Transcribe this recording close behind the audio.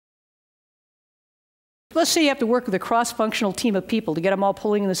Let's say you have to work with a cross-functional team of people to get them all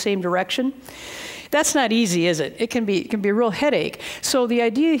pulling in the same direction. That's not easy, is it? It can be a real headache. So the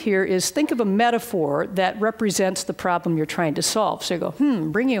idea here is think of a metaphor that represents the problem you're trying to solve. So you go,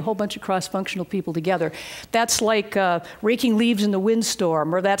 bringing a whole bunch of cross-functional people together. That's like raking leaves in the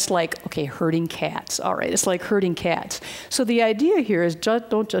windstorm, or that's like, okay, herding cats. All right, it's like herding cats. So the idea here is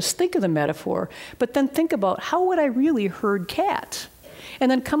don't just think of the metaphor, but then think about how would I really herd cats?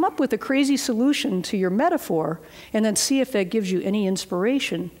 And then come up with a crazy solution to your metaphor, and then see if that gives you any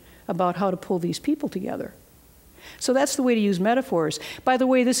inspiration about how to pull these people together. So that's the way to use metaphors. By the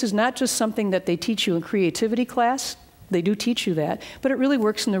way, this is not just something that they teach you in creativity class. They do teach you that, but it really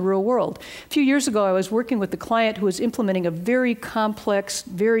works in the real world. A few years ago, I was working with a client who was implementing a very complex,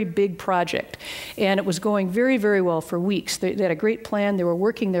 very big project, and it was going very, very well for weeks. They had a great plan. They were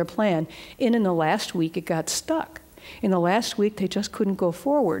working their plan, and in the last week, it got stuck. In the last week, they just couldn't go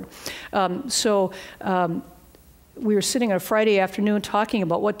forward. We were sitting on a Friday afternoon talking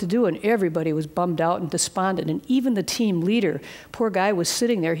about what to do, and everybody was bummed out and despondent, and even the team leader, poor guy, was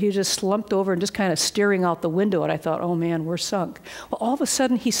sitting there. He was just slumped over and just kind of staring out the window, and I thought, oh man, we're sunk. Well, all of a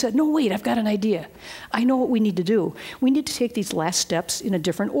sudden he said, no, wait, I've got an idea. I know what we need to do. We need to take these last steps in a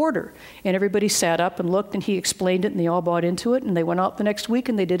different order. And everybody sat up and looked, and he explained it, and they all bought into it, and they went out the next week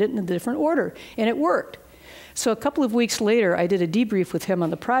and they did it in a different order, and it worked. So a couple of weeks later, I did a debrief with him on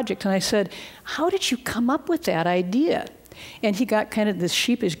the project, and I said, how did you come up with that idea? And he got kind of this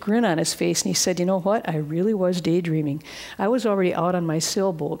sheepish grin on his face, and he said, you know what? I really was daydreaming. I was already out on my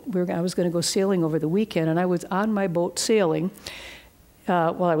sailboat. I was going to go sailing over the weekend, and I was on my boat sailing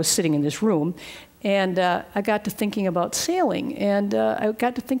while I was sitting in this room. And I got to thinking about sailing, and I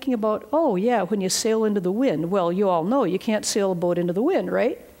got to thinking about, oh yeah, when you sail into the wind. Well, you all know you can't sail a boat into the wind,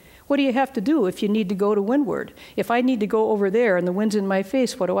 right? What do you have to do if you need to go to windward? If I need to go over there and the wind's in my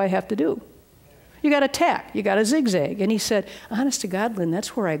face, what do I have to do? You got to tack, you got to zigzag. And he said, honest to God, Lynn,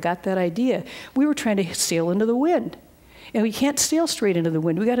 that's where I got that idea. We were trying to sail into the wind, and we can't sail straight into the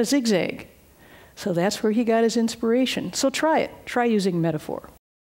wind. We got to zigzag. So that's where he got his inspiration. So try it. Try using metaphor.